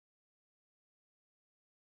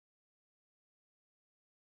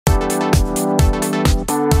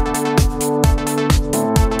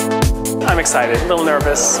excited, a little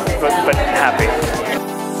nervous, but happy.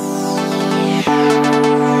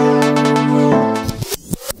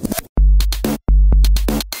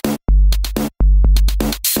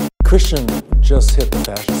 Christian just hit the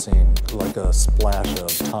fashion scene like a splash of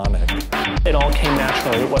tonic. It all came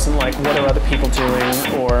naturally. It wasn't like, what are other people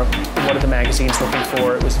doing, or what are the magazines looking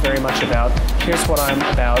for? It was very much about, here's what I'm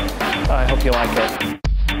about, I hope you like it.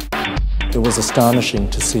 It was astonishing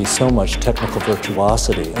to see so much technical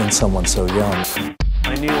virtuosity in someone so young.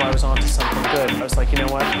 I knew I was onto something good. I was like, you know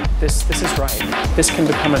what, this is right. This can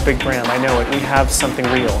become a big brand, I know it. We have something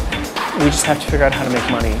real. We just have to figure out how to make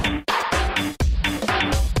money.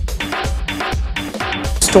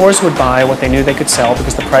 Stores would buy what they knew they could sell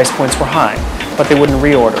because the price points were high, but they wouldn't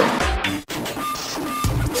reorder.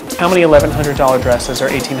 How many $1,100 dresses or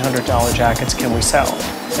 $1,800 jackets can we sell?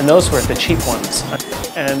 And those were the cheap ones.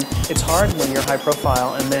 And it's hard when you're high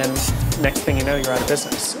profile and then next thing you know you're out of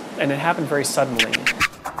business. And it happened very suddenly.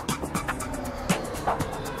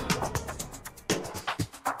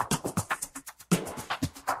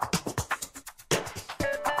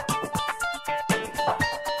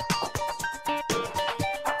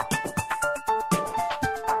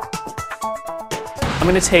 I'm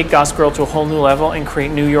going to take Gossip Girl to a whole new level and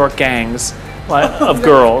create New York gangs of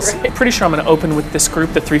girls. I'm pretty sure I'm going to open with this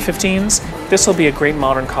group, the 315s. This will be a great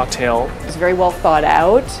modern cocktail. It's very well thought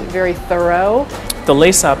out, very thorough. The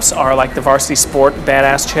lace-ups are like the varsity sport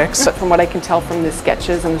badass chicks. But from what I can tell from the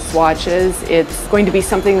sketches and the swatches, it's going to be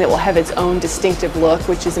something that will have its own distinctive look,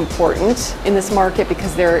 which is important in this market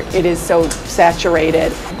because it is so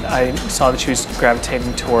saturated. I saw that she was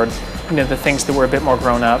gravitating toward the things that were a bit more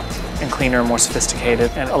grown up and cleaner and more sophisticated.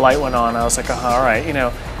 And a light went on. I was like, all right,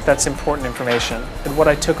 that's important information. And what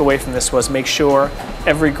I took away from this was make sure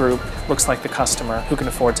every group looks like the customer who can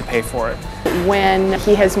afford to pay for it. When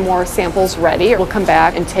he has more samples ready, we'll come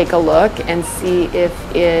back and take a look and see if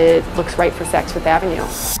it looks right for Saks Fifth Avenue.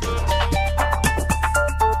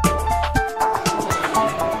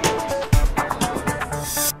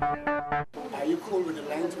 Are you cool with the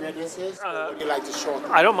length where this is, or would you like to shorten it?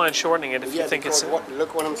 I don't mind shortening it if you think it's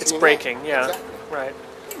breaking. Yeah, exactly. Right.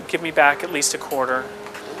 Give me back at least a quarter.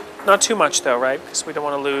 Not too much though, right? Because we don't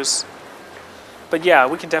want to lose. But yeah,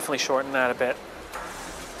 we can definitely shorten that a bit.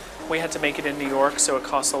 We had to make it in New York, so it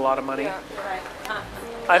costs a lot of money. Yeah, right.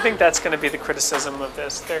 I think that's going to be the criticism of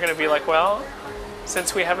this. They're going to be like, well,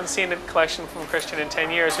 since we haven't seen a collection from Christian in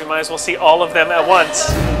 10 years, we might as well see all of them at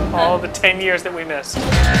once. All the 10 years that we missed.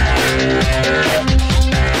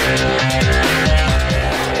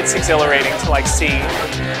 It's exhilarating to see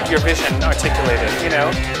your vision articulated,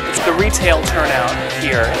 It's the retail turnout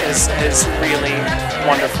here is really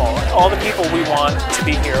wonderful. All the people we want to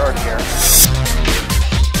be here are here.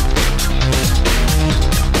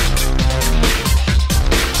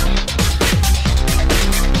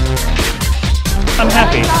 I'm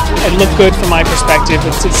happy. It looked good from my perspective.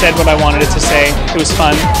 It said what I wanted it to say. It was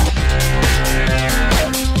fun.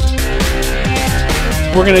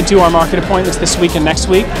 We're going to do our market appointments this week and next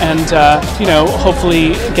week, and hopefully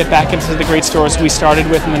get back into the great stores we started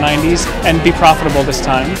with in the 90s and be profitable this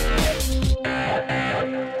time.